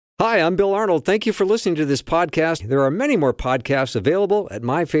Hi, I'm Bill Arnold. Thank you for listening to this podcast. There are many more podcasts available at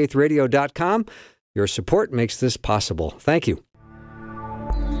myfaithradio.com. Your support makes this possible. Thank you.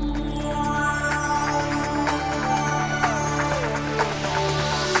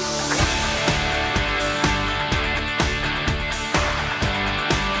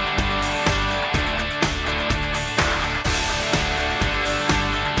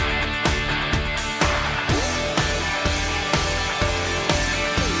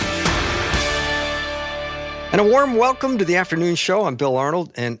 And a warm welcome to the afternoon show. I'm Bill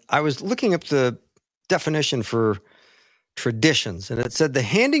Arnold, and I was looking up the definition for traditions, and it said the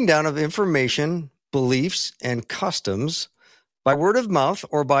handing down of information, beliefs, and customs by word of mouth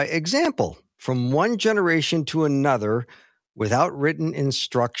or by example from one generation to another without written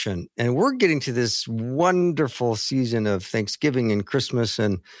instruction. And we're getting to this wonderful season of Thanksgiving and Christmas,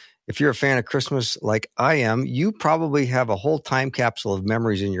 and if you're a fan of Christmas like I am, you probably have a whole time capsule of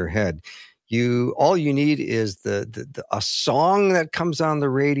memories in your head. All you need is a song that comes on the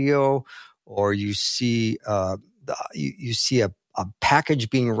radio, or you see a package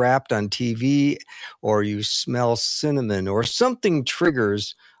being wrapped on TV, or you smell cinnamon, or something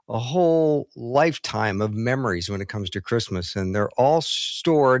triggers a whole lifetime of memories when it comes to Christmas, and they're all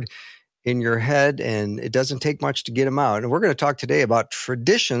stored in your head, and it doesn't take much to get them out. And we're going to talk today about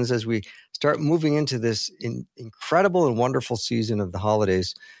traditions as we start moving into this incredible and wonderful season of the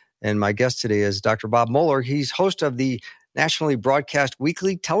holidays. And my guest today is Dr. Bob Moeller. He's host of the nationally broadcast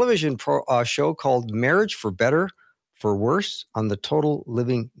weekly television show called Marriage for Better, for Worse on the Total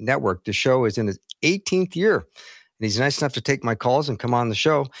Living Network. The show is in its 18th year, and he's nice enough to take my calls and come on the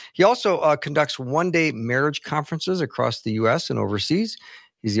show. He also conducts one-day marriage conferences across the U.S. and overseas.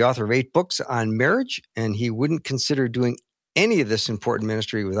 He's the author of 8 books on marriage, and he wouldn't consider doing any of this important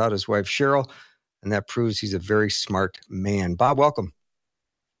ministry without his wife, Cheryl, and that proves he's a very smart man. Bob, welcome.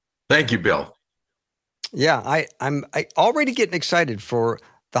 Thank you, Bill. Yeah, I'm already getting excited for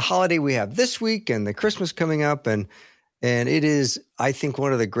the holiday we have this week and the Christmas coming up, and it is, I think,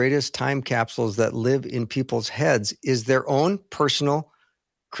 one of the greatest time capsules that live in people's heads is their own personal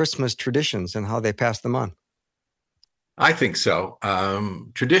Christmas traditions and how they pass them on. I think so.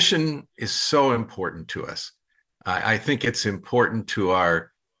 Tradition is so important to us. I think it's important to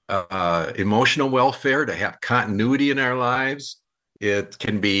our emotional welfare to have continuity in our lives. It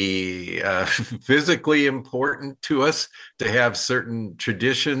can be physically important to us to have certain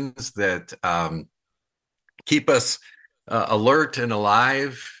traditions that keep us alert and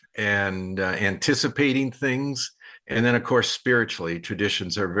alive and anticipating things. And then, of course, spiritually,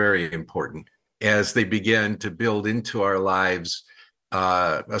 traditions are very important as they begin to build into our lives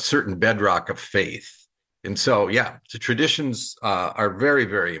a certain bedrock of faith. And so, yeah, the traditions are very,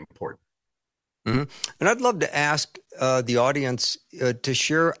 very important. Mm-hmm. And I'd love to ask the audience to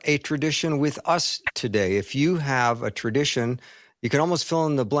share a tradition with us today. If you have a tradition, you can almost fill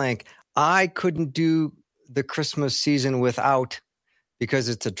in the blank. I couldn't do the Christmas season without, because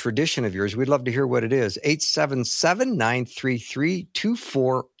it's a tradition of yours. We'd love to hear what it is.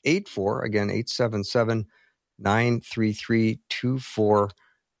 877-933-2484. Again,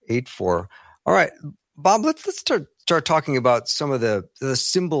 877-933-2484. All right, Bob, let's start talking about some of the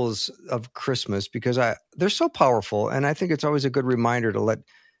symbols of Christmas, because they're so powerful, and I think it's always a good reminder to let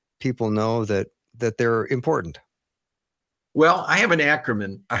people know that they're important. Well, I have an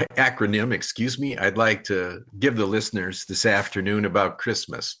acronym, excuse me, I'd like to give the listeners this afternoon about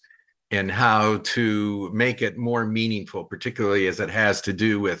Christmas and how to make it more meaningful, particularly as it has to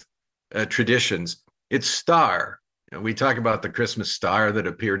do with traditions. It's STAR. We talk about the Christmas star that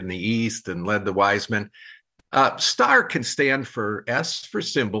appeared in the East and led the wise men. STAR can stand for S for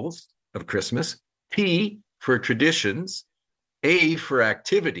symbols of Christmas, T for traditions, A for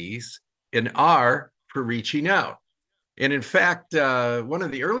activities, and R for reaching out. And in fact, one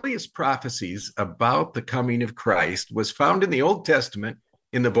of the earliest prophecies about the coming of Christ was found in the Old Testament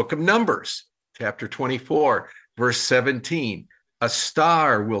in the book of Numbers, chapter 24, verse 17. A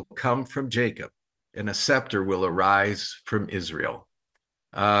star will come from Jacob, and a scepter will arise from Israel.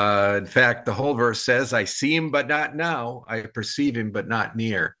 In fact, the whole verse says, I see him, but not now. I perceive him, but not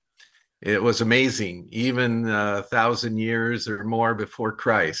near. It was amazing. Even 1,000 years or more before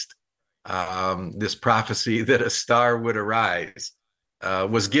Christ, this prophecy that a star would arise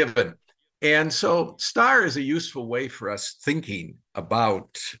was given. And so star is a useful way for us thinking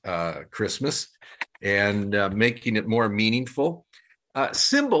about Christmas and making it more meaningful.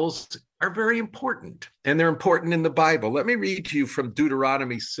 Symbols are very important, and they're important in the Bible. Let me read to you from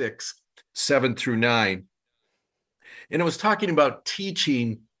Deuteronomy 6, 7 through 9. And it was talking about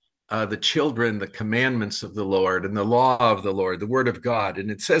teaching the children the commandments of the Lord and the law of the Lord, the word of God.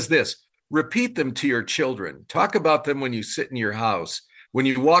 And it says this: repeat them to your children. Talk about them when you sit in your house, when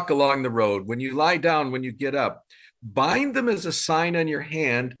you walk along the road, when you lie down, when you get up. Bind them as a sign on your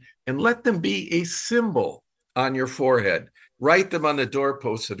hand and let them be a symbol on your forehead. Write them on the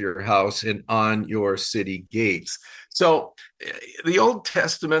doorposts of your house and on your city gates. So the Old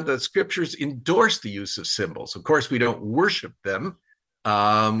Testament, the scriptures endorse the use of symbols. Of course, we don't worship them.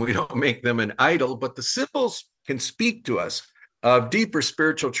 We don't make them an idol, but the symbols can speak to us of deeper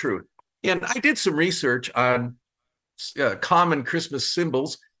spiritual truth. And I did some research on common Christmas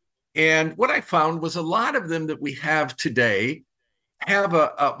symbols. And what I found was a lot of them that we have today have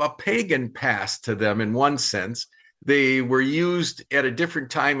a pagan past to them in one sense. They were used at a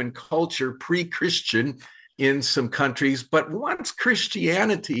different time in culture, pre-Christian in some countries. But once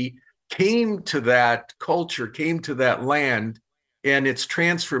Christianity came to that culture, came to that land, and its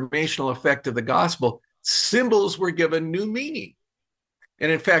transformational effect of the gospel, symbols were given new meaning.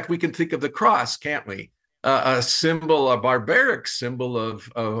 And in fact, we can think of the cross, can't we? A symbol, a barbaric symbol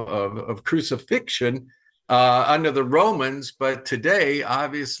of crucifixion under the Romans, but today,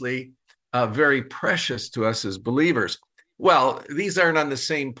 obviously, very precious to us as believers. Well, these aren't on the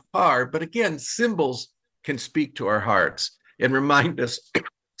same par, but again, symbols can speak to our hearts and remind us,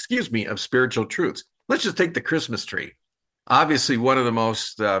 excuse me, of spiritual truths. Let's just take the Christmas tree. Obviously, one of the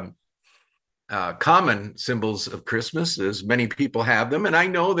most common symbols of Christmas is many people have them. And I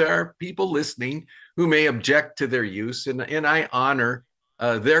know there are people listening who may object to their use. And I honor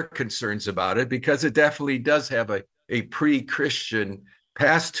their concerns about it because it definitely does have a pre-Christian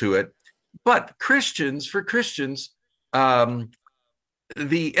past to it. But for Christians,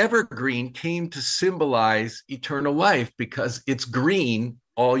 the evergreen came to symbolize eternal life because it's green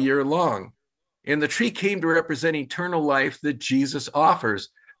all year long. And the tree came to represent eternal life that Jesus offers.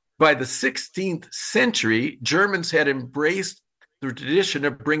 By the 16th century, Germans had embraced the tradition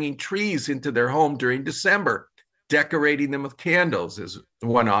of bringing trees into their home during December, decorating them with candles, as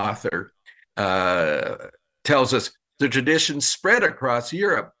one author tells us. The tradition spread across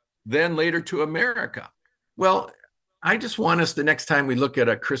Europe, then later to America. Well, I just want us, the next time we look at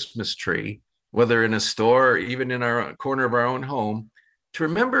a Christmas tree, whether in a store or even in our corner of our own home, to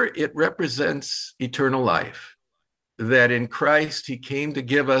remember it represents eternal life, that in Christ, he came to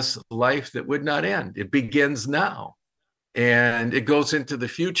give us life that would not end. It begins now and it goes into the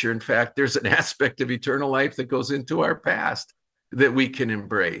future. In fact, there's an aspect of eternal life that goes into our past that we can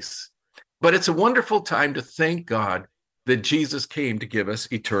embrace. But it's a wonderful time to thank God that Jesus came to give us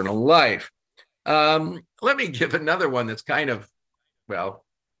eternal life. Let me give another one that's kind of, well,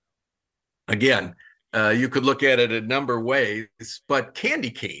 again, you could look at it a number of ways, but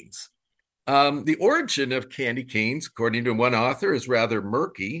candy canes. The origin of candy canes, according to one author, is rather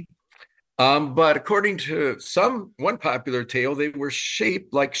murky. But according to one popular tale, they were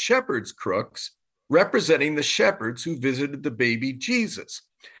shaped like shepherd's crooks, representing the shepherds who visited the baby Jesus.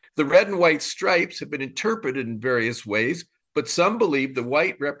 The red and white stripes have been interpreted in various ways, but some believe the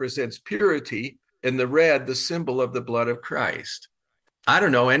white represents purity and the red the symbol of the blood of Christ. I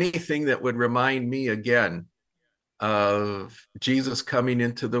don't know, anything that would remind me again of Jesus coming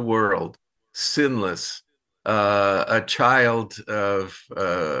into the world, sinless, a child of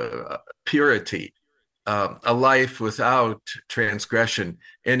purity, a life without transgression,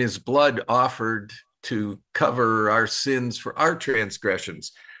 and his blood offered to cover our sins for our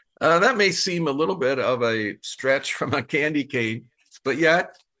transgressions. That may seem a little bit of a stretch from a candy cane, but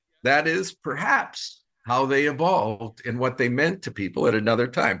yet that is perhaps how they evolved and what they meant to people at another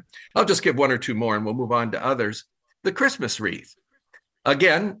time. I'll just give one or two more and we'll move on to others. The Christmas wreath,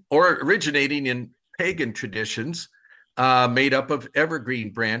 again, or originating in pagan traditions, made up of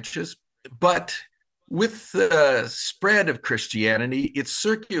evergreen branches, but with the spread of Christianity, its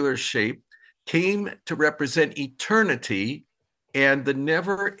circular shape came to represent eternity and the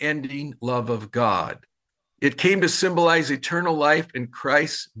never-ending love of God. It came to symbolize eternal life and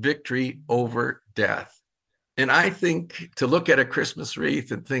Christ's victory over death. And I think to look at a Christmas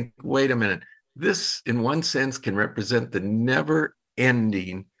wreath and think, wait a minute, this in one sense can represent the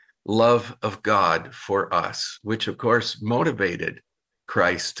never-ending love of God for us, which of course motivated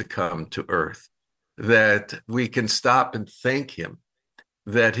Christ to come to earth, that we can stop and thank him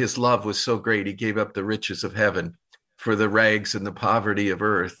that his love was so great he gave up the riches of heaven for the rags and the poverty of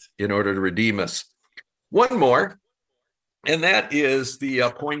earth in order to redeem us. One more, and that is the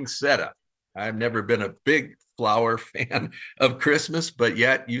poinsettia. I've never been a big flower fan of Christmas, but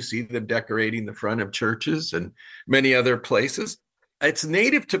yet you see them decorating the front of churches and many other places. It's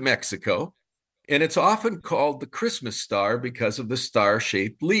native to Mexico, and it's often called the Christmas star because of the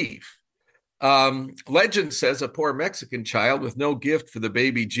star-shaped leaf. Legend says a poor Mexican child with no gift for the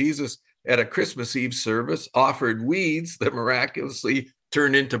baby Jesus at a Christmas Eve service offered weeds that miraculously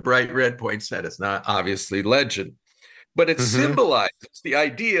turned into bright red poinsettias. Not obviously legend, but it Mm-hmm. symbolizes the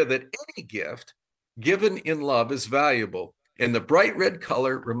idea that any gift given in love is valuable. And the bright red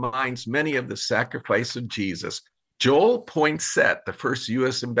color reminds many of the sacrifice of Jesus. Joel Poinsett, the first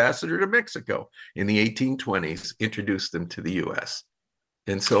U.S. ambassador to Mexico in the 1820s, introduced them to the U.S.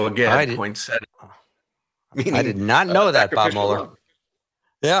 And so I again, did. poinsettia, I did meaning not know that, Bob sacrificial Moeller. love.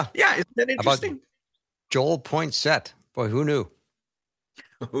 Yeah. Yeah, isn't that About interesting? Joel Poinsett. Boy, who knew?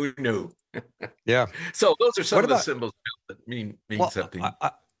 Who knew? Yeah. So those are some What of the about? symbols that mean Well, something.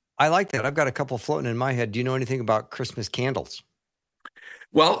 I like that. I've got a couple floating in my head. Do you know anything about Christmas candles?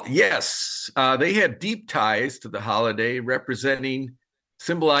 Well, yes, they had deep ties to the holiday,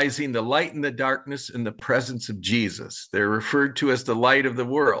 symbolizing the light in the darkness and the presence of Jesus. They're referred to as the light of the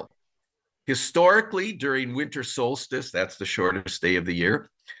world. Historically, during winter solstice, that's the shortest day of the year,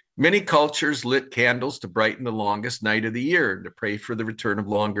 many cultures lit candles to brighten the longest night of the year and to pray for the return of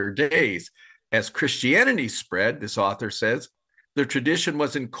longer days. As Christianity spread, this author says, the tradition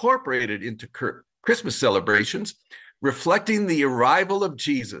was incorporated into Christmas celebrations, reflecting the arrival of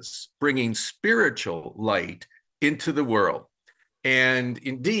Jesus, bringing spiritual light into the world. And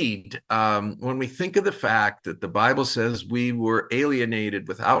indeed, when we think of the fact that the Bible says we were alienated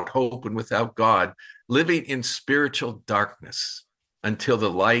without hope and without God, living in spiritual darkness until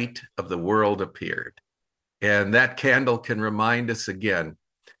the light of the world appeared. And that candle can remind us again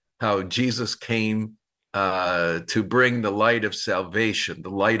how Jesus came to bring the light of salvation, the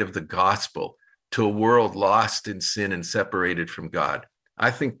light of the gospel, to a world lost in sin and separated from God. I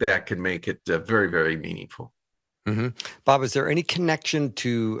think that can make it very, very meaningful. Mm-hmm. Bob, is there any connection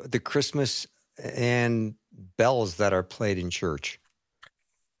to the Christmas and bells that are played in church?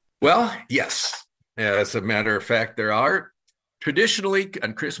 Well, yes. As a matter of fact, there are. Traditionally,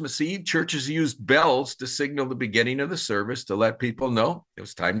 on Christmas Eve, churches used bells to signal the beginning of the service to let people know it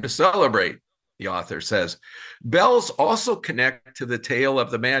was time to celebrate, the author says. Bells also connect to the tale of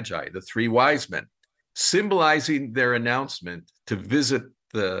the Magi, the three wise men, symbolizing their announcement to visit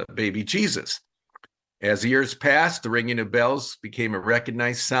the baby Jesus. As years passed, the ringing of bells became a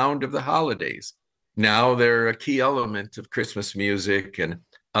recognized sound of the holidays. Now they're a key element of Christmas music and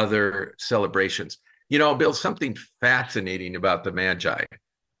other celebrations. You know, Bill, something fascinating about the Magi.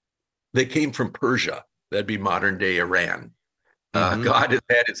 They came from Persia. That'd be modern day Iran. Mm-hmm. God has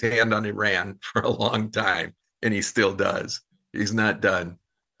had his hand on Iran for a long time, and he still does. He's not done.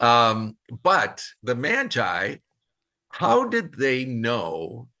 But the Magi, how did they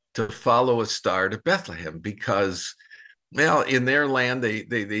know to follow a star to Bethlehem? Because, well, in their land,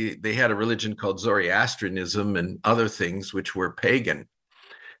 they had a religion called Zoroastrianism and other things which were pagan.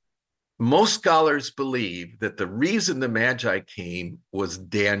 Most scholars believe that the reason the Magi came was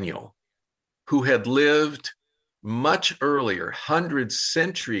Daniel, who had lived much earlier, hundreds,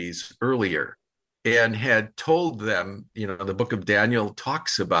 centuries earlier, and had told them, you know, the book of Daniel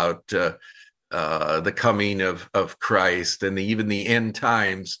talks about the coming of Christ and even the end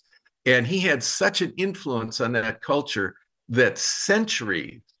times. And he had such an influence on that culture that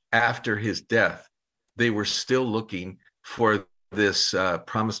centuries after his death, they were still looking for this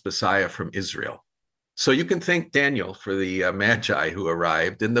promised Messiah from Israel. So you can thank Daniel for the Magi who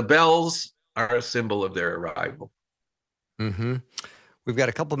arrived, and the bells are a symbol of their arrival. Mm-hmm. We've got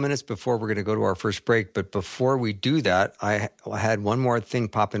a couple minutes before we're going to go to our first break, but before we do that, I had one more thing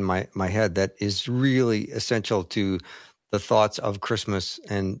pop in my head that is really essential to the thoughts of Christmas,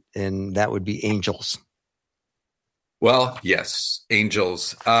 and that would be angels. Well, yes,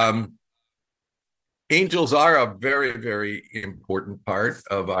 angels. Angels are a very, very important part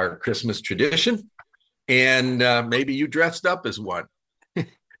of our Christmas tradition. And maybe you dressed up as one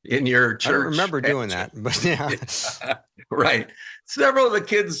in your church. I don't remember doing that, but yeah. Right. Several of the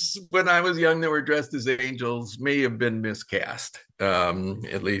kids when I was young that were dressed as angels may have been miscast.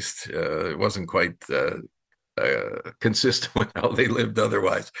 At least it wasn't quite consistent with how they lived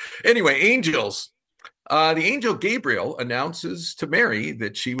otherwise. Anyway, angels. The angel Gabriel announces to Mary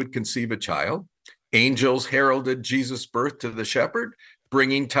that she would conceive a child. Angels heralded Jesus' birth to the shepherd,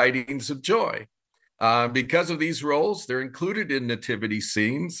 bringing tidings of joy. Because of these roles, they're included in nativity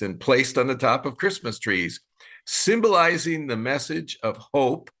scenes and placed on the top of Christmas trees, symbolizing the message of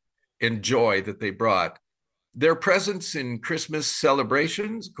hope and joy that they brought. Their presence in Christmas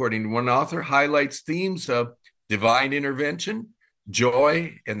celebrations, according to one author, highlights themes of divine intervention,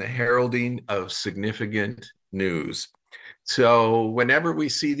 joy, and the heralding of significant news. So whenever we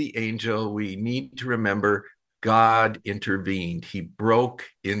see the angel, we need to remember God intervened. He broke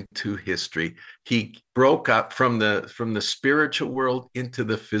into history. He broke up from the spiritual world into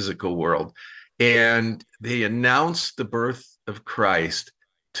the physical world. And they announced the birth of Christ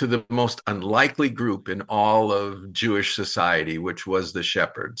to the most unlikely group in all of Jewish society, which was the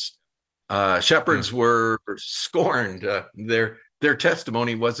shepherds. Shepherds were scorned. Their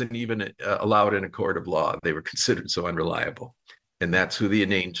testimony wasn't even allowed in a court of law. They were considered so unreliable. And that's who the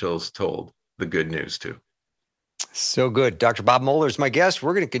angels told the good news to. So good. Dr. Bob Moeller is my guest.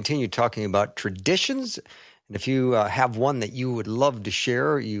 We're going to continue talking about traditions. And if you have one that you would love to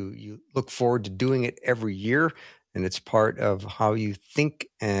share, you look forward to doing it every year, and it's part of how you think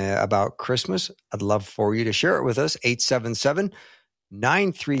about Christmas, I'd love for you to share it with us.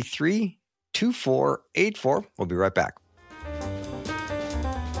 877-933-2484. We'll be right back.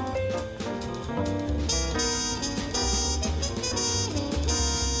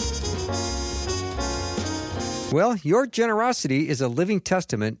 Well, your generosity is a living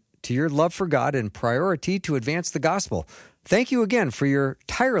testament to your love for God and priority to advance the gospel. Thank you again for your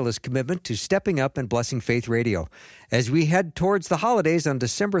tireless commitment to stepping up and blessing Faith Radio. As we head towards the holidays on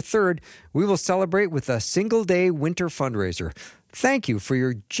December 3rd, we will celebrate with a single-day winter fundraiser. Thank you for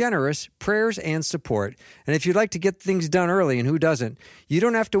your generous prayers and support. And if you'd like to get things done early, and who doesn't, you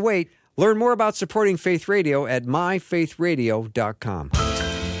don't have to wait. Learn more about supporting Faith Radio at myfaithradio.com.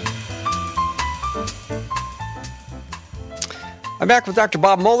 I'm back with Dr.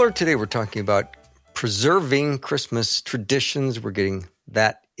 Bob Moeller. Today we're talking about preserving Christmas traditions. We're getting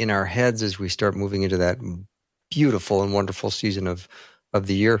that in our heads as we start moving into that beautiful and wonderful season of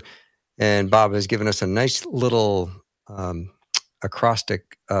the year. And Bob has given us a nice little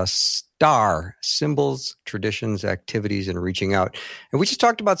acrostic star: symbols, traditions, activities, and reaching out. And we just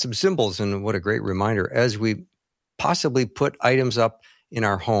talked about some symbols, and what a great reminder as we possibly put items up in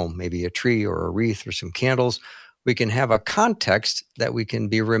our home, maybe a tree or a wreath or some candles. We can have a context that we can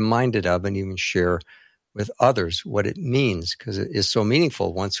be reminded of and even share with others what it means, because it is so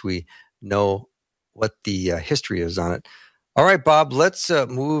meaningful once we know what the history is on it. All right, Bob, let's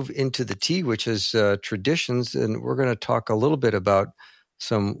move into the T, which is traditions, and we're going to talk a little bit about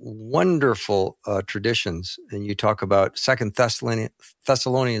some wonderful traditions. And you talk about 2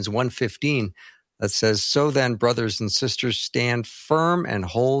 Thessalonians 1:15 that says, "So then, brothers and sisters, stand firm and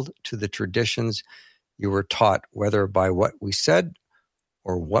hold to the traditions you were taught, whether by what we said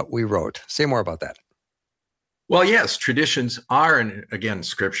or what we wrote." Say more about that. Well, yes, traditions are, again,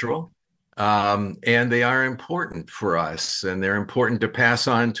 scriptural, and they are important for us, and they're important to pass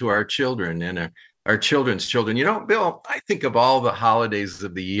on to our children and our children's children. You know, Bill, I think of all the holidays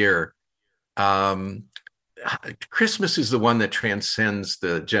of the year, Christmas is the one that transcends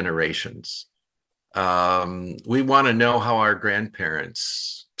the generations. We want to know how our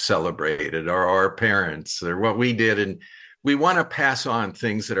grandparents celebrated, or our parents, or what we did, and we want to pass on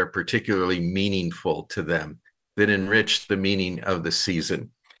things that are particularly meaningful to them, that enrich the meaning of the season.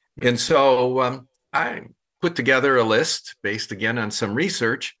 And so I put together a list based again on some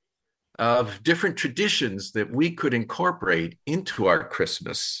research of different traditions that we could incorporate into our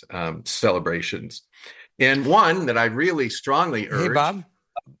Christmas celebrations. And one that I really strongly urge. Hey, Bob,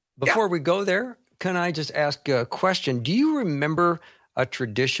 before we go there, can I just ask a question? Do you remember a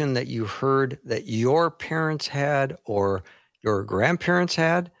tradition that you heard that your parents had or your grandparents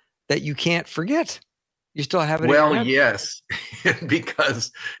had that you can't forget? You still have it in your head? Yes,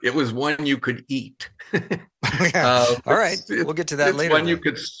 because it was one you could eat. All right, we'll get to that later. One you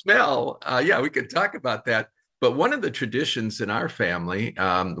could smell. We could talk about that. But one of the traditions in our family,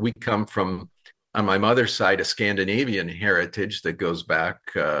 we come from, on my mother's side, a Scandinavian heritage that goes back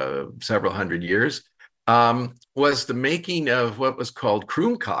several hundred years. Was the making of what was called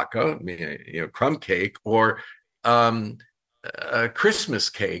kroomkake, crumb cake, or a Christmas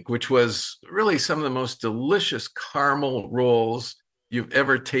cake, which was really some of the most delicious caramel rolls you've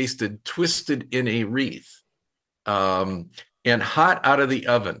ever tasted, twisted in a wreath, and hot out of the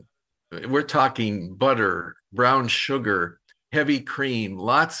oven. We're talking butter, brown sugar, heavy cream,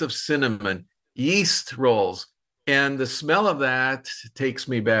 lots of cinnamon, yeast rolls. And the smell of that takes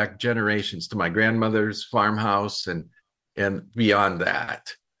me back generations to my grandmother's farmhouse and beyond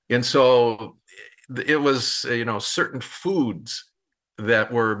that. And so it was, certain foods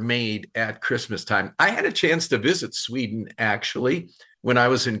that were made at Christmas time. I had a chance to visit Sweden, actually, when I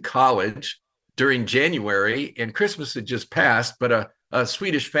was in college during January, and Christmas had just passed, but a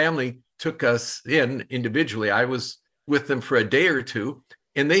Swedish family took us in individually. I was with them for a day or two,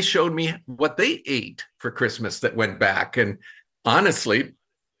 and they showed me what they ate for Christmas that went back. And honestly,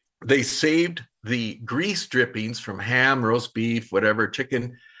 they saved the grease drippings from ham, roast beef, whatever,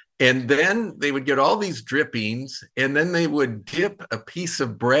 chicken. And then they would get all these drippings, and then they would dip a piece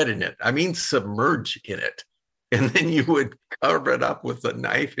of bread in it. I mean, submerge in it. And then you would cover it up with a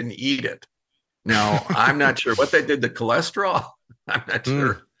knife and eat it. Now, I'm not sure what they did to cholesterol. I'm not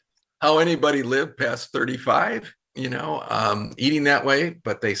sure how anybody lived past 35, eating that way,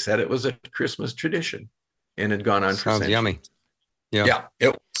 but they said it was a Christmas tradition and had gone on for centuries. Sounds yummy. Yeah, it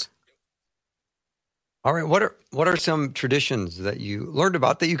was. All right. What are some traditions that you learned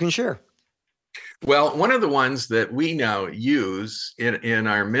about that you can share? Well, one of the ones that we now use in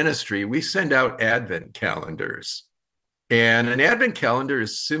our ministry, we send out Advent calendars. And an Advent calendar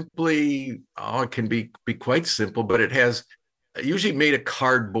is simply, it can be quite simple, but it has usually made of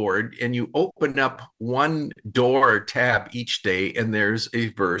cardboard, and you open up one door or tab each day, and there's a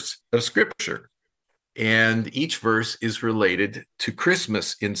verse of scripture. And each verse is related to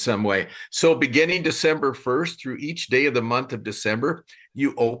Christmas in some way. So beginning December 1st through each day of the month of December,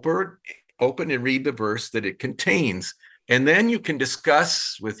 you open and read the verse that it contains. And then you can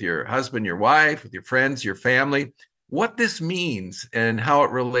discuss with your husband, your wife, with your friends, your family, what this means and how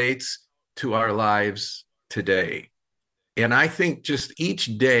it relates to our lives today. And I think just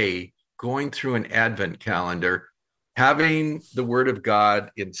each day going through an Advent calendar, having the Word of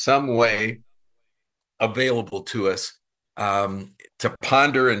God in some way available to us to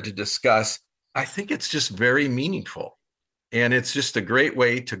ponder and to discuss, I think it's just very meaningful. And it's just a great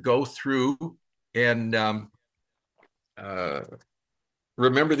way to go through and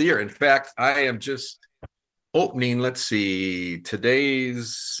remember the year. In fact, I am just opening, let's see,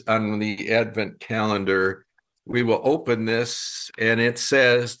 today's on the Advent calendar. We will open this, and it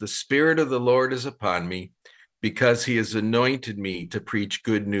says, "The Spirit of the Lord is upon me, because he has anointed me to preach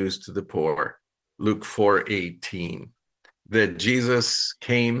good news to the poor." Luke 4:18. That Jesus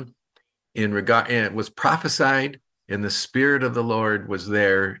came and it was prophesied, and the Spirit of the Lord was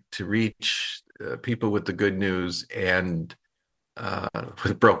there to reach people with the good news and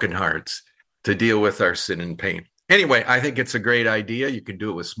with broken hearts, to deal with our sin and pain. Anyway, I think it's a great idea. You can do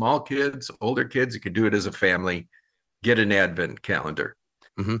it with small kids, older kids. You can do it as a family. Get an Advent calendar.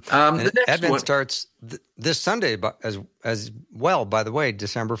 The next Advent starts this Sunday, as well. By the way,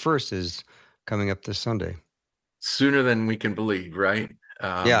 December 1st is coming up this Sunday. Sooner than we can believe, right?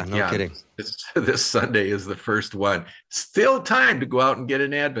 No kidding. This Sunday is the first one. Still time to go out and get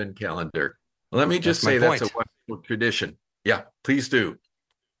an Advent calendar. Let me just say that's a wonderful tradition. Yeah, please do.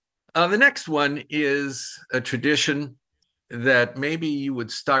 The next one is a tradition that maybe you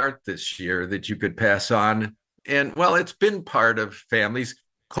would start this year that you could pass on. And well, it's been part of families,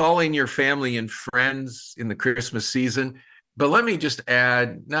 calling your family and friends in the Christmas season. But let me just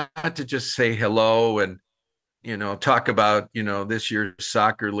add, not to just say hello and, talk about, this year's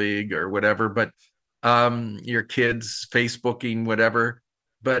soccer league or whatever, but your kids Facebooking, whatever,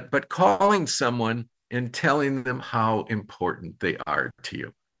 but calling someone and telling them how important they are to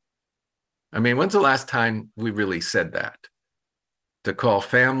you. I mean, when's the last time we really said that? To call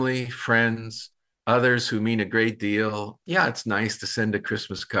family, friends, others who mean a great deal. Yeah, it's nice to send a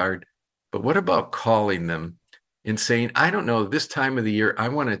Christmas card, but what about calling them and saying, I don't know, this time of the year, I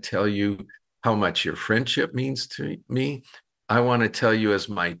want to tell you how much your friendship means to me. I want to tell you as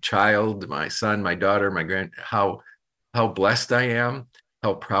my child, my son, my daughter, how blessed I am,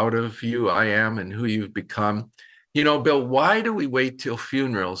 how proud of you I am and who you've become. Bill, why do we wait till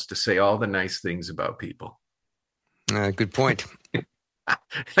funerals to say all the nice things about people? Good point.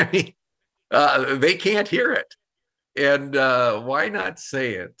 I mean, they can't hear it. And why not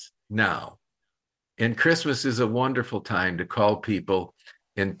say it now? And Christmas is a wonderful time to call people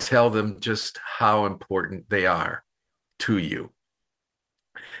and tell them just how important they are to you.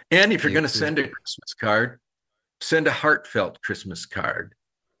 And if you're going to send a Christmas card, send a heartfelt Christmas card,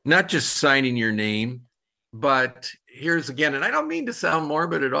 not just signing your name. But here's again, and I don't mean to sound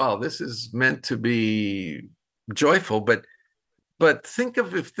morbid at all. This is meant to be joyful, but think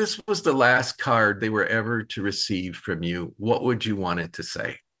of if this was the last card they were ever to receive from you, what would you want it to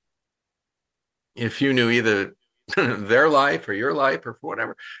say? If you knew either their life or your life or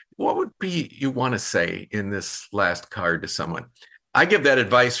whatever, what would you want to say in this last card to someone? I give that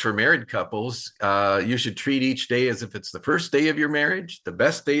advice for married couples. You should treat each day as if it's the first day of your marriage, the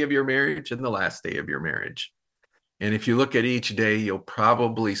best day of your marriage, and the last day of your marriage. And if you look at each day, you'll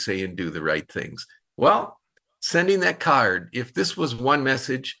probably say and do the right things. Well, sending that card, if this was one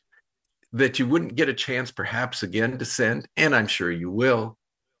message that you wouldn't get a chance perhaps again to send, and I'm sure you will,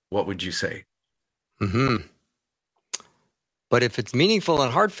 what would you say? But if it's meaningful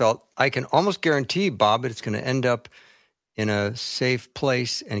and heartfelt, I can almost guarantee, Bob, it's going to end up in a safe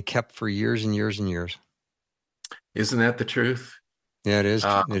place and kept for years and years and years. Isn't that the truth? Yeah, it is.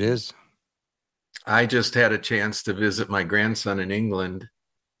 Um, It is. I just had a chance to visit my grandson in England,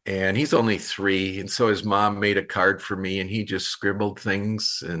 and he's only 3. And so his mom made a card for me, and he just scribbled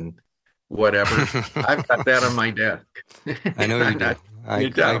things and whatever. I've got that on my desk. I know you do. I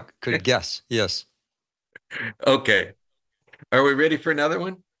Down. could guess. Yes. Okay. Are we ready for another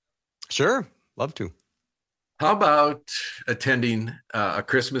one? Sure. Love to. How about attending a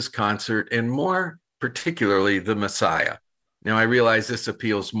Christmas concert, and more particularly the Messiah? Now, I realize this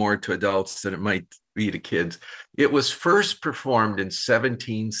appeals more to adults than it might be to kids. It was first performed in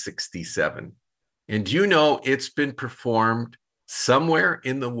 1767. And do you know it's been performed somewhere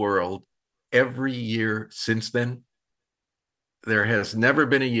in the world every year since then? There has never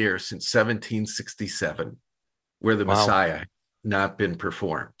been a year since 1767 where the Messiah not been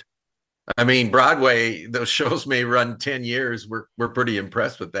performed. I mean, Broadway, those shows may run 10 years. We're pretty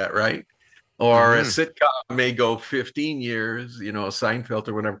impressed with that, right? Or a sitcom may go 15 years, a Seinfeld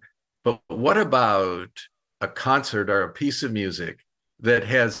or whatever. But what about a concert or a piece of music that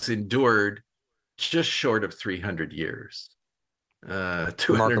has endured just short of 300 years?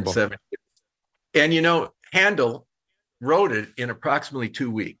 207. And, Handel wrote it in approximately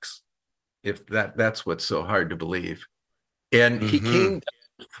 2 weeks, if that's what's so hard to believe. And he came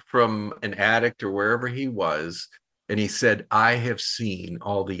from an attic or wherever he was, and he said, I have seen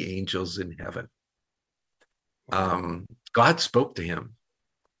all the angels in heaven. God spoke to him.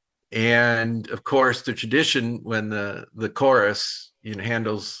 And of course, the tradition, when the chorus,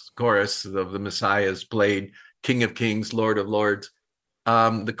 Handel's chorus of the Messiah is played, King of Kings, Lord of Lords,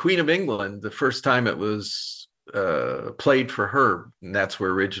 the Queen of England, the first time it was played for her, and that's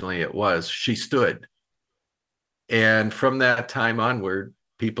where originally it was, she stood. And from that time onward,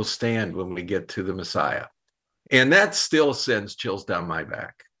 people stand when we get to the Messiah. And that still sends chills down my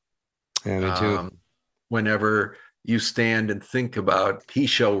back. Yeah, me too. Whenever you stand and think about he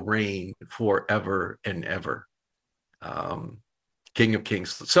shall reign forever and ever. King of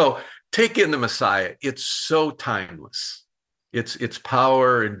Kings. So take in the Messiah. It's so timeless. Its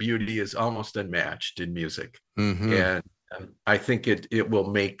power and beauty is almost unmatched in music. And I think it will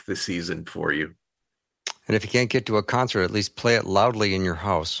make the season for you. And if you can't get to a concert, at least play it loudly in your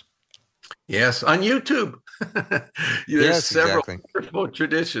house. Yes, on YouTube. There's several wonderful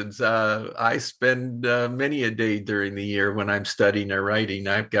traditions. I spend many a day during the year when I'm studying or writing.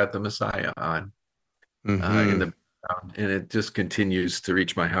 I've got the Messiah on in the background, and it just continues to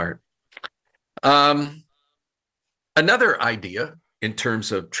reach my heart. Another idea in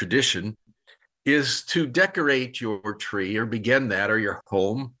terms of tradition is to decorate your tree or begin that or your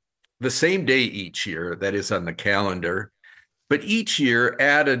home the same day each year that is on the calendar, but each year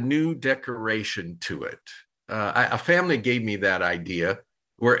add a new decoration to it. A family gave me that idea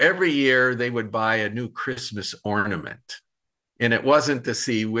where every year they would buy a new Christmas ornament. And it wasn't to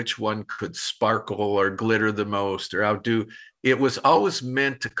see which one could sparkle or glitter the most or outdo. It was always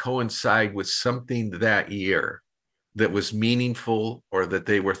meant to coincide with something that year that was meaningful or that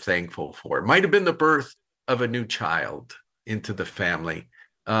they were thankful for. It might have been the birth of a new child into the family.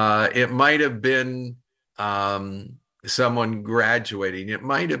 It might have been someone graduating. It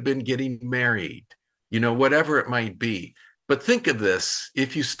might have been getting married, whatever it might be. But think of this.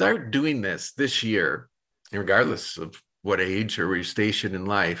 If you start doing this year, regardless of what age or your station in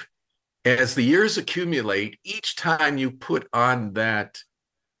life, as the years accumulate, each time you put on that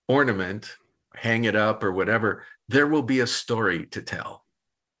ornament, hang it up or whatever, there will be a story to tell.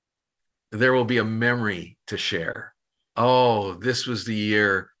 There will be a memory to share. Oh, this was the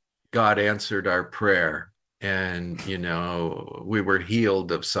year God answered our prayer and, we were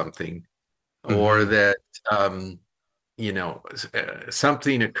healed of something, or that,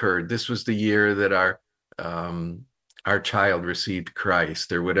 something occurred. This was the year that our child received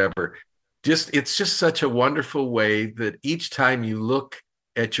Christ or whatever. It's just such a wonderful way that each time you look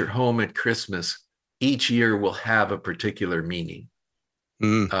at your home at Christmas, each year will have a particular meaning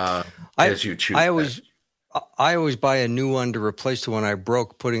as you choose. I always buy a new one to replace the one I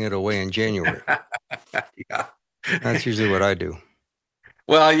broke, putting it away in January. Yeah. That's usually what I do.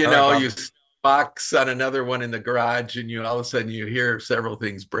 Well, you box on another one in the garage and all of a sudden you hear several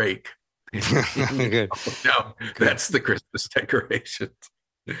things break. Good. No, that's the Christmas decorations.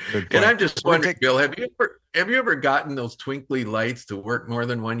 And I'm just wondering, Bill, have you ever gotten those twinkly lights to work more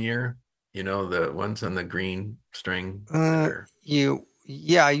than 1 year? The ones on the green string?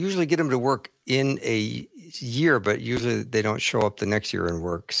 Yeah, I usually get them to work in a year, but usually they don't show up the next year and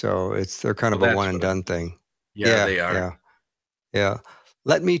work. So they're kind of a one and done thing. Yeah, they are. Yeah.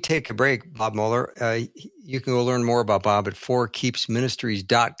 Let me take a break, Bob Moeller. You can go learn more about Bob at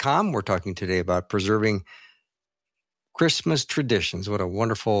forkeepsministries.com. We're talking today about preserving Christmas traditions. What a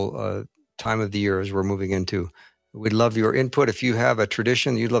wonderful time of the year as we're moving into. We'd love your input. If you have a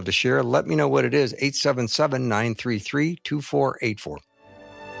tradition you'd love to share, let me know what it is. 877-933-2484.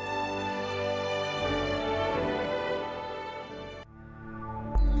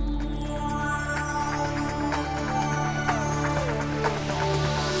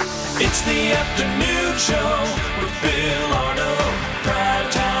 It's the afternoon show with Bill Arnold.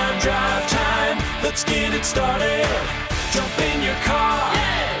 Prime time, drive time. Let's get it started. Jump in your car.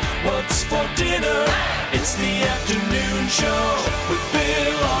 Yeah. What's for dinner? Hey. It's the afternoon show with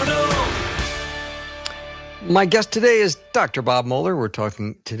Bill Arnold. My guest today is Dr. Bob Moeller. We're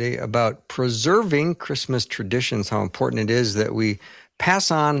talking today about preserving Christmas traditions, how important it is that we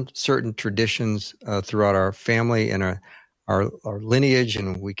pass on certain traditions throughout our family and our lineage,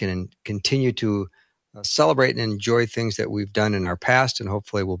 and we can continue to celebrate and enjoy things that we've done in our past and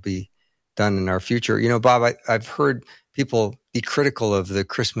hopefully will be done in our future. You know, Bob, I've heard people be critical of the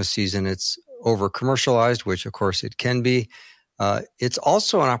Christmas season. It's over-commercialized, which of course it can be. It's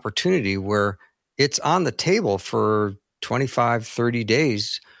also an opportunity where it's on the table for 25, 30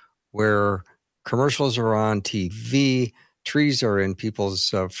 days where commercials are on TV, trees are in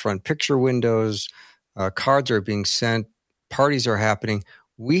people's front picture windows, cards are being sent, parties are happening.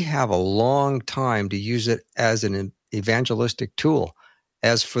 We have a long time to use it as an evangelistic tool,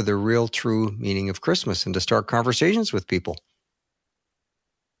 as for the real, true meaning of Christmas, and to start conversations with people.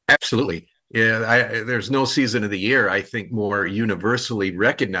 Absolutely. Yeah, there's no season of the year, I think, more universally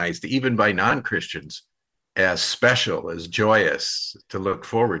recognized, even by non-Christians, as special, as joyous to look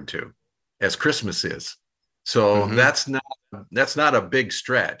forward to, as Christmas is. So that's not a big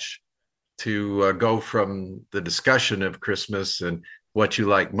stretch to go from the discussion of Christmas and what you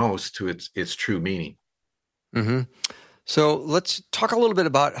like most to its true meaning. Mm-hmm. So let's talk a little bit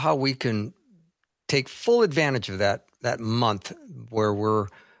about how we can take full advantage of that month where we're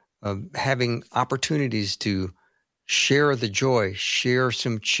having opportunities to share the joy, share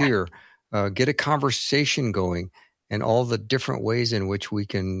some cheer, get a conversation going, and all the different ways in which we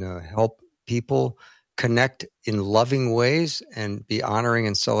can help people connect in loving ways and be honoring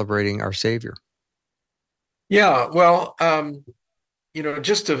and celebrating our Savior. Yeah, well,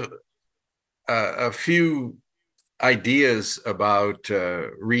 just a few ideas about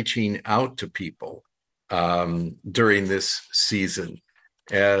reaching out to people during this season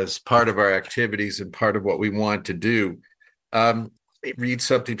as part of our activities and part of what we want to do. Let me read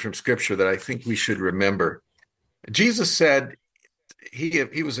something from Scripture that I think we should remember. Jesus said,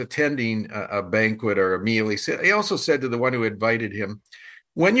 he was attending a banquet or a meal. He also said to the one who invited him,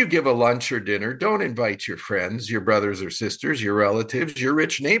 when you give a lunch or dinner, don't invite your friends, your brothers or sisters, your relatives, your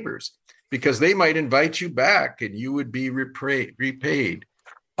rich neighbors, because they might invite you back and you would be repaid.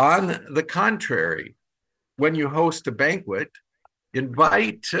 On the contrary, when you host a banquet,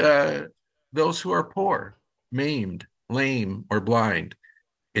 invite those who are poor, maimed, lame, or blind,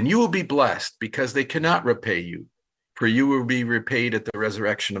 and you will be blessed because they cannot repay you, for you will be repaid at the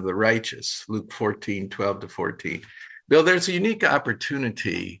resurrection of the righteous. Luke 14:12-14. Bill, there's a unique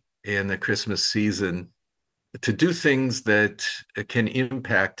opportunity in the Christmas season to do things that can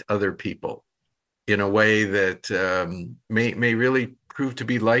impact other people in a way that may really prove to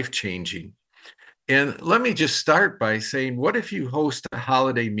be life-changing. And let me just start by saying, what if you host a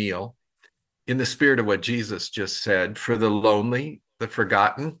holiday meal in the spirit of what Jesus just said, for the lonely, the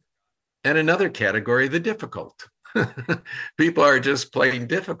forgotten, and another category, the difficult? People are just plain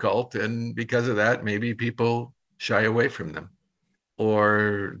difficult, and because of that, maybe people shy away from them,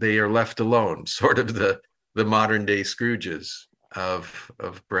 or they are left alone, sort of the modern day Scrooges of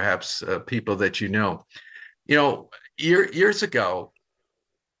perhaps people that you know. Years ago,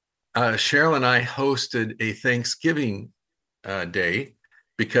 Cheryl and I hosted a Thanksgiving day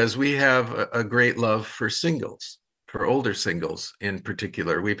because we have a great love for singles, for older singles in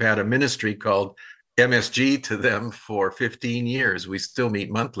particular. We've had a ministry called MSG to them for 15 years. We still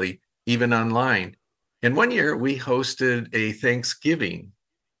meet monthly, even online. And one year we hosted a Thanksgiving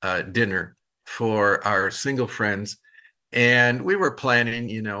dinner for our single friends. And we were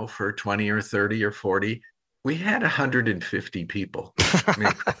planning, for 20 or 30 or 40. We had 150 people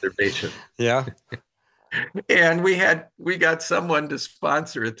make reservation. Yeah. And we got someone to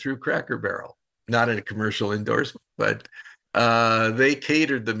sponsor it through Cracker Barrel, not in a commercial endorsement, but they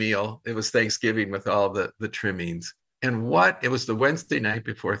catered the meal. It was Thanksgiving with all the trimmings. And it was the Wednesday night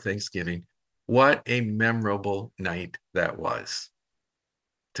before Thanksgiving. What a memorable night that was,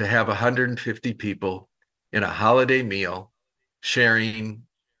 to have 150 people in a holiday meal sharing,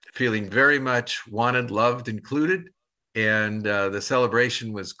 feeling very much wanted, loved, included. And the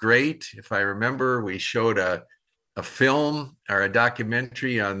celebration was great. If I remember, we showed a film or a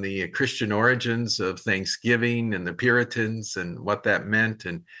documentary on the Christian origins of Thanksgiving and the Puritans and what that meant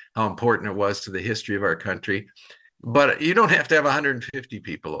and how important it was to the history of our country. But you don't have to have 150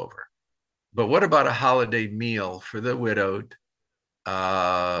 people over. But what about a holiday meal for the widowed,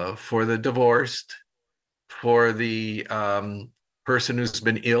 for the divorced, for the person who's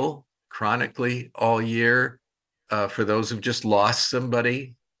been ill chronically all year, for those who've just lost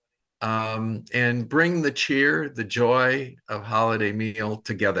somebody, and bring the cheer, the joy of holiday meal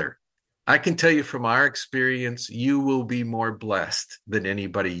together. I can tell you from our experience, you will be more blessed than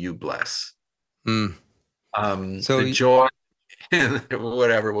anybody you bless. Mm. So the joy and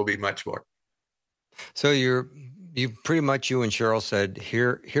whatever will be much more. So you pretty much, you and Cheryl said,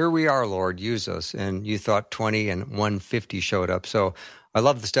 here we are, Lord, use us. And you thought 20 and 150 showed up. So I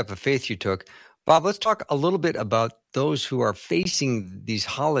love the step of faith you took. Bob, let's talk a little bit about those who are facing these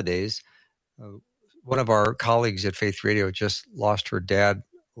holidays. One of our colleagues at Faith Radio just lost her dad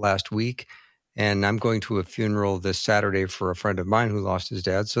last week. And I'm going to a funeral this Saturday for a friend of mine who lost his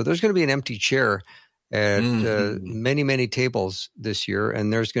dad. So there's going to be an empty chair at many, many tables this year.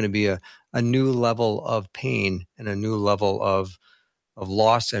 And there's going to be a new level of pain and a new level of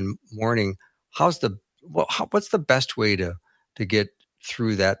loss and mourning. What's the best way to get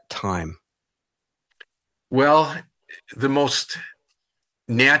through that time? Well, the most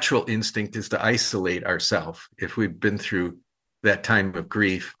natural instinct is to isolate ourselves if we've been through that time of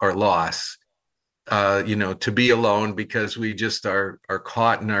grief or loss. To be alone because we just are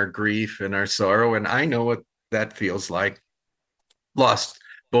caught in our grief and our sorrow. And I know what that feels like. Lost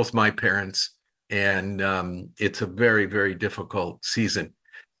both my parents, and it's a very, very difficult season.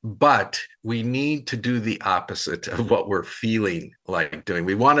 But we need to do the opposite of what we're feeling like doing.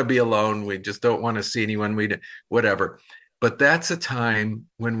 We want to be alone. We just don't want to see anyone. Whatever. But that's a time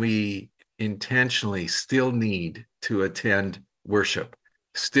when we intentionally still need to attend worship,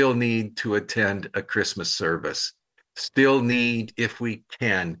 still need to attend a Christmas service, still need, if we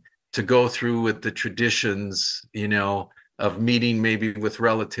can, to go through with the traditions, of meeting maybe with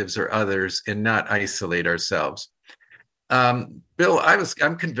relatives or others and not isolate ourselves. Bill,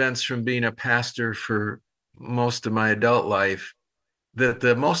 I'm convinced from being a pastor for most of my adult life that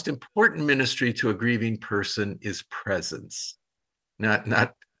the most important ministry to a grieving person is presence,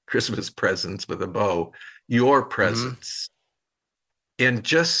 not Christmas presents with a bow, your presence. And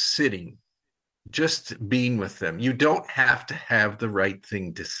just sitting, just being with them. You don't have to have the right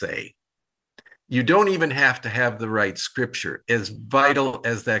thing to say. You don't even have to have the right scripture, as vital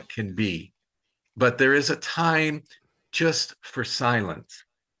as that can be. But there is a time just for silence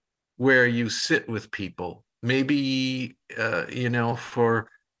where you sit with people. Maybe, for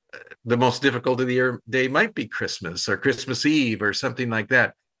the most difficult of the year day might be Christmas or Christmas Eve or something like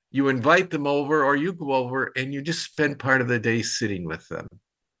that. You invite them over or you go over and you just spend part of the day sitting with them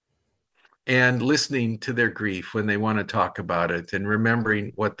and listening to their grief when they want to talk about it and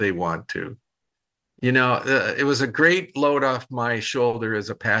remembering what they want to. It was a great load off my shoulder as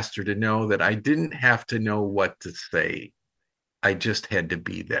a pastor to know that I didn't have to know what to say. I just had to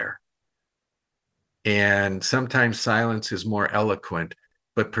be there. And sometimes silence is more eloquent,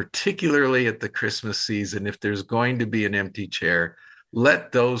 but particularly at the Christmas season, if there's going to be an empty chair,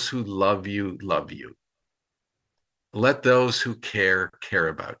 let those who love you love you. Let those who care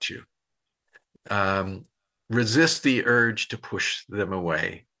about you. Resist the urge to push them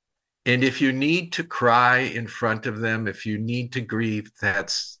away. And if you need to cry in front of them, if you need to grieve,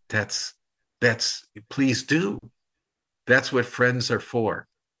 that's please do. That's what friends are for.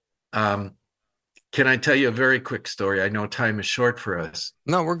 Can I tell you a very quick story? I know time is short for us.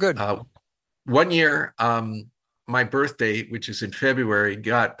 No, we're good. One year, my birthday, which is in February,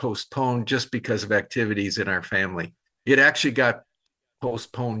 got postponed just because of activities in our family. It actually got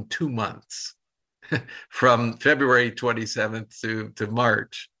postponed 2 months from February 27th to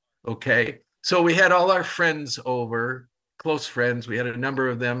March. Okay. So we had all our friends over, close friends. We had a number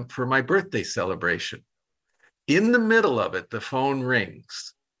of them for my birthday celebration. In the middle of it, the phone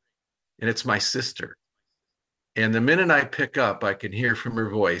rings and it's my sister. And the minute I pick up, I can hear from her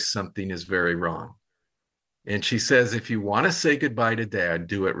voice, something is very wrong. And she says, if you want to say goodbye to Dad,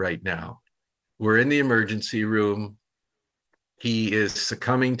 do it right now. We're in the emergency room. He is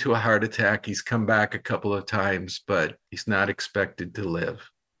succumbing to a heart attack. He's come back a couple of times, but he's not expected to live.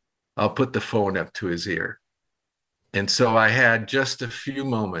 I'll put the phone up to his ear. And so I had just a few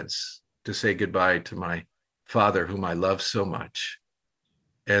moments to say goodbye to my father, whom I love so much.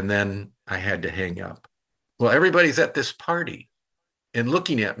 And then I had to hang up. Well, everybody's at this party. and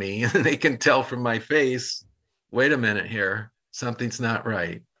looking at me, and they can tell from my face, wait a minute here, something's not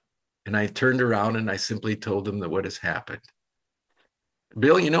right. And I turned around and I simply told them that what has happened.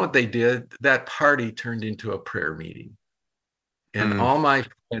 Bill, you know what they did? That party turned into a prayer meeting. And all my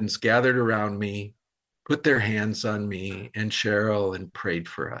friends gathered around me, put their hands on me and Cheryl and prayed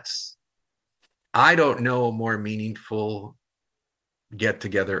for us. I don't know a more meaningful get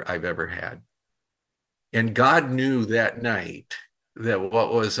together I've ever had. And God knew that night that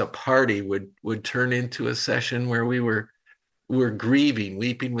what was a party would turn into a session where we were grieving,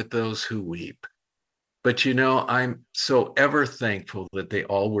 weeping with those who weep. But I'm so ever thankful that they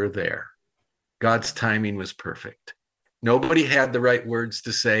all were there. God's timing was perfect. Nobody had the right words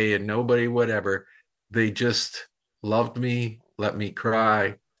to say and nobody whatever. They just loved me, let me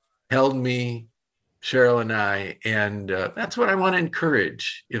cry, held me, Cheryl and I. And that's what I want to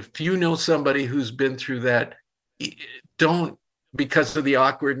encourage. If you know somebody who's been through that, don't, because of the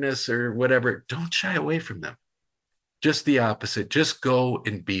awkwardness or whatever, don't shy away from them. Just the opposite. Just go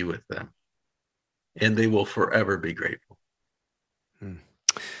and be with them. And they will forever be grateful.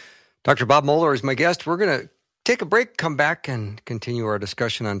 Dr. Bob Moeller is my guest. We're going to take a break, come back, and continue our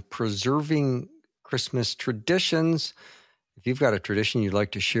discussion on preserving Christmas traditions. If you've got a tradition you'd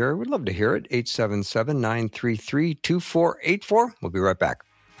like to share, we'd love to hear it. 877-933-2484. We'll be right back.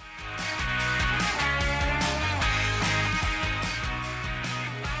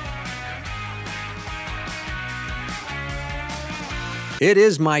 It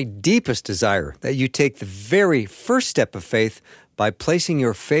is my deepest desire that you take the very first step of faith by placing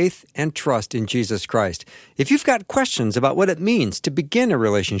your faith and trust in Jesus Christ. If you've got questions about what it means to begin a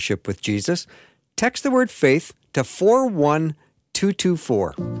relationship with Jesus, text the word faith to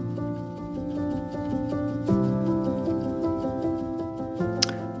 41224.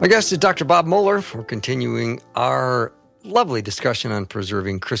 My guest is Dr. Bob Moeller. We're continuing our lovely discussion on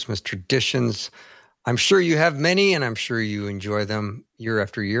preserving Christmas traditions. I'm sure you have many, and I'm sure you enjoy them year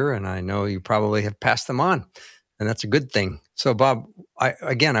after year, and I know you probably have passed them on, and that's a good thing. So, Bob, I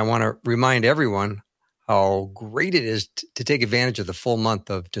want to remind everyone how great it is to take advantage of the full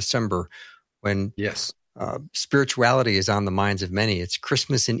month of December when spirituality is on the minds of many. It's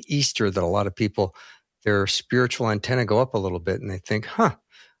Christmas and Easter that a lot of people, their spiritual antenna go up a little bit, and they think,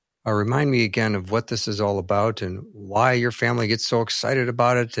 remind me again of what this is all about and why your family gets so excited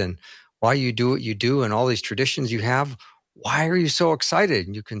about it and why you do what you do and all these traditions you have. Why are you so excited?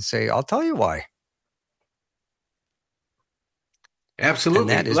 And you can say, I'll tell you why.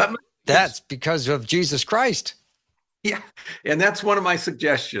 Absolutely. And that's because of Jesus Christ. Yeah. And that's one of my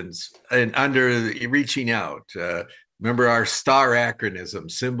suggestions and under reaching out. Remember our STAR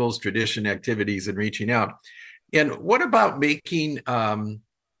acronym, symbols, tradition, activities, and reaching out. And what about making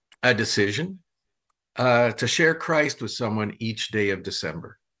a decision to share Christ with someone each day of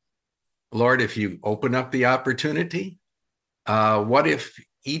December? Lord, if you open up the opportunity, what if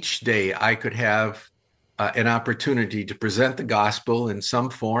each day I could have an opportunity to present the gospel in some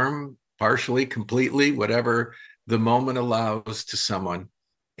form, partially, completely, whatever the moment allows, to someone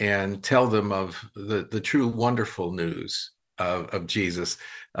and tell them of the true wonderful news of Jesus.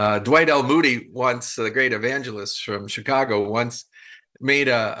 Dwight L. Moody, once the great evangelist from Chicago, once made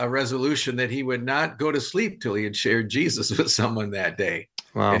a resolution that he would not go to sleep till he had shared Jesus with someone that day.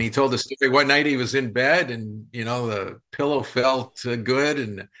 Wow. And he told the story. One night he was in bed and, the pillow felt good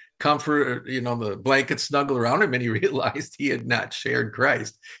and comfort, the blanket snuggled around him, and he realized he had not shared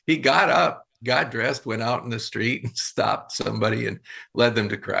Christ. He got up, got dressed, went out in the street and stopped somebody and led them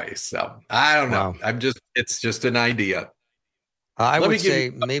to Christ. So I don't know. Wow. It's just an idea. I would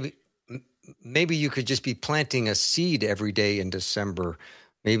say maybe you could just be planting a seed every day in December.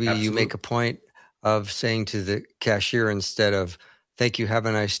 Maybe Absolutely. You make a point of saying to the cashier, instead of, thank you, have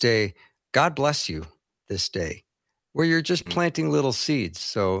a nice day, God bless you this day, where you're just planting little seeds.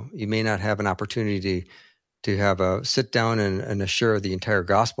 So you may not have an opportunity to have a sit down and share the entire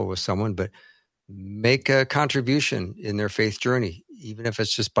gospel with someone, but make a contribution in their faith journey, even if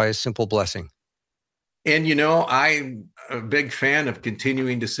it's just by a simple blessing. And, I'm a big fan of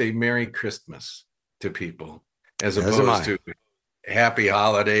continuing to say Merry Christmas to people as opposed to Happy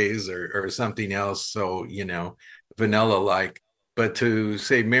Holidays or something else. So, vanilla-like, but to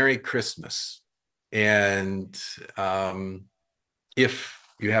say Merry Christmas. And if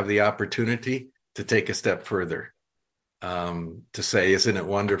you have the opportunity to take a step further, to say, isn't it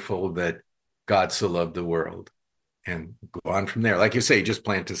wonderful that God so loved the world? And go on from there. Like you say, just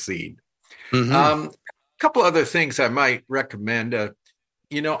plant a seed. Mm-hmm. A couple other things I might recommend.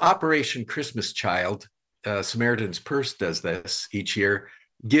 Operation Christmas Child, Samaritan's Purse does this each year,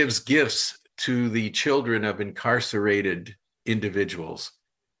 gives gifts to the children of incarcerated individuals.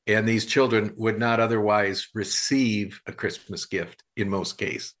 And these children would not otherwise receive a Christmas gift in most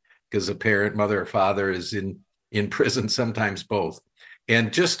cases, because a parent, mother or father, is in prison, sometimes both.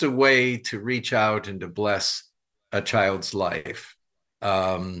 And just a way to reach out and to bless a child's life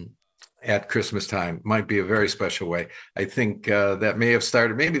at Christmas time might be a very special way. I think that may have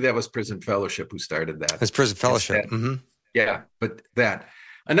started, maybe that was Prison Fellowship who started that. That's Prison Fellowship. Yeah, but that.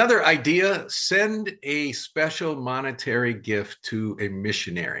 Another idea, send a special monetary gift to a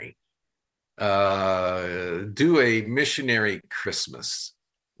missionary. Do a missionary Christmas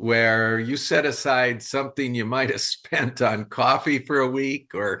where you set aside something you might have spent on coffee for a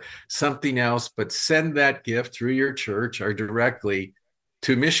week or something else, but send that gift through your church or directly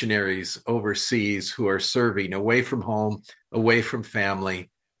to missionaries overseas who are serving away from home, away from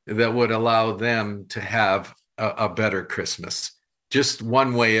family, that would allow them to have a better Christmas. Just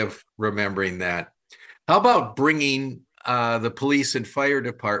one way of remembering that. How about bringing the police and fire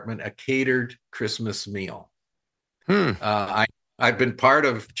department a catered Christmas meal? I've been part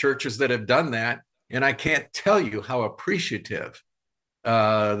of churches that have done that, and I can't tell you how appreciative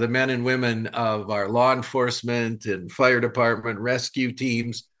the men and women of our law enforcement and fire department rescue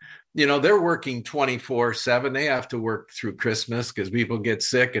teams, they're working 24/7. They have to work through Christmas because people get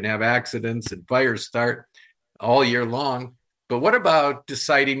sick and have accidents and fires start all year long. But what about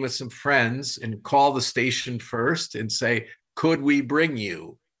deciding with some friends and call the station first and say, could we bring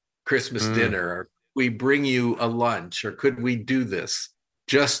you Christmas dinner, or we bring you a lunch, or could we do this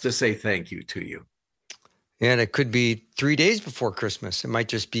just to say thank you to you? And it could be 3 days before Christmas. It might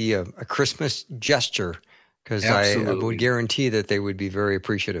just be a Christmas gesture, because I would guarantee that they would be very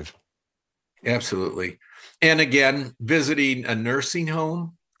appreciative. Absolutely. And again, visiting a nursing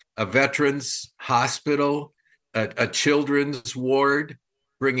home, a veterans hospital, a children's ward,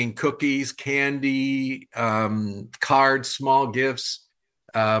 bringing cookies, candy, cards, small gifts.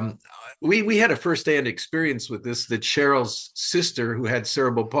 We had a firsthand experience with this, that Cheryl's sister, who had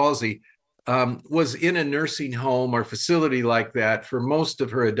cerebral palsy, was in a nursing home or facility like that for most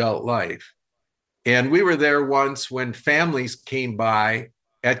of her adult life. And we were there once when families came by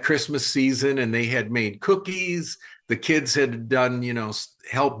at Christmas season, and they had made cookies. The kids had done,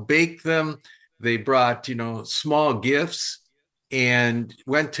 help bake them. They brought, small gifts, and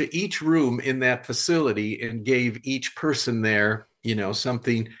went to each room in that facility and gave each person there,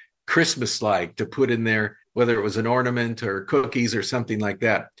 something Christmas-like to put in there, whether it was an ornament or cookies or something like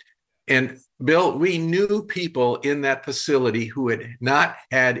that. And Bill, we knew people in that facility who had not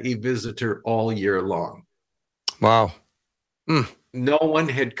had a visitor all year long. Wow. No one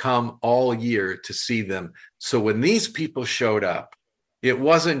had come all year to see them. So when these people showed up, it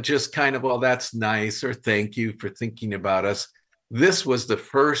wasn't just kind of, well, that's nice, or thank you for thinking about us. This was the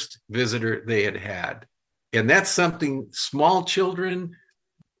first visitor they had had. And that's something small children,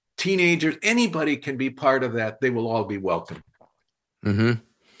 teenagers, anybody can be part of that. They will all be welcome.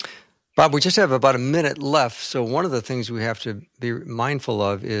 Bob, we just have about a minute left. So one of the things we have to be mindful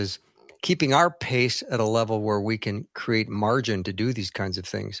of is keeping our pace at a level where we can create margin to do these kinds of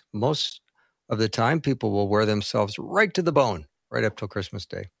things. Most of the time, people will wear themselves right to the bone, right up till Christmas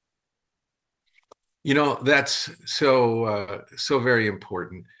Day. That's so very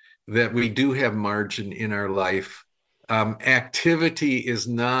important, that we do have margin in our life. Activity is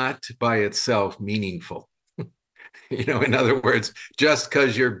not by itself meaningful. In other words, just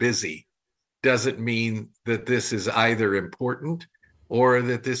because you're busy doesn't mean that this is either important or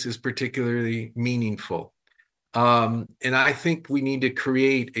that this is particularly meaningful. And I think we need to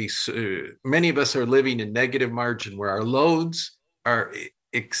create many of us are living in negative margin where our loads are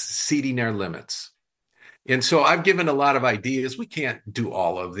exceeding our limits. And so I've given a lot of ideas. We can't do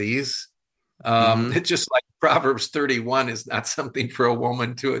all of these. It's just like Proverbs 31 is not something for a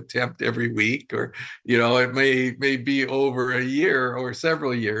woman to attempt every week, or, it may be over a year or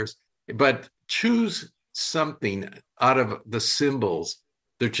several years, but choose something out of the symbols,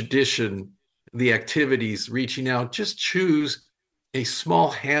 the tradition, the activities, reaching out. Just choose a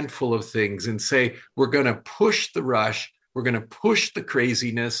small handful of things and say, we're going to push the rush. We're going to push the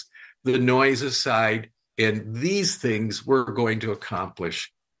craziness, the noise aside. And these things we're going to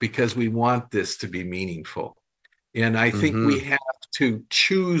accomplish because we want this to be meaningful. And I think we have to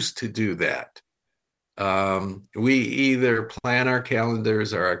choose to do that. We either plan our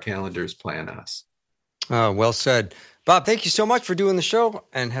calendars or our calendars plan us. Well said. Bob, thank you so much for doing the show,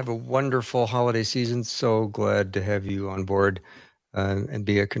 and have a wonderful holiday season. So glad to have you on board and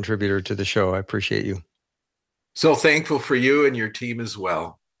be a contributor to the show. I appreciate you. So thankful for you and your team as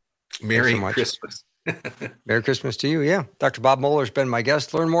well. Merry Christmas. Merry Christmas to you. Yeah. Dr. Bob Moeller has been my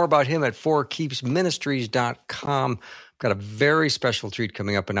guest. Learn more about him at forkeepsministries.com. Got a very special treat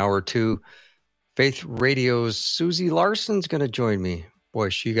coming up in hour 2. Faith Radio's Susie Larson's going to join me. Boy,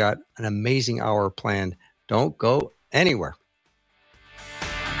 she got an amazing hour planned. Don't go anywhere.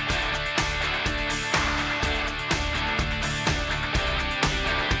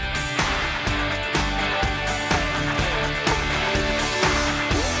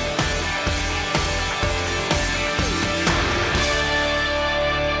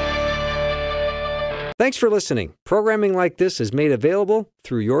 Thanks for listening. Programming like this is made available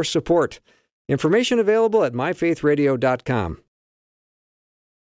through your support. Information available at myfaithradio.com.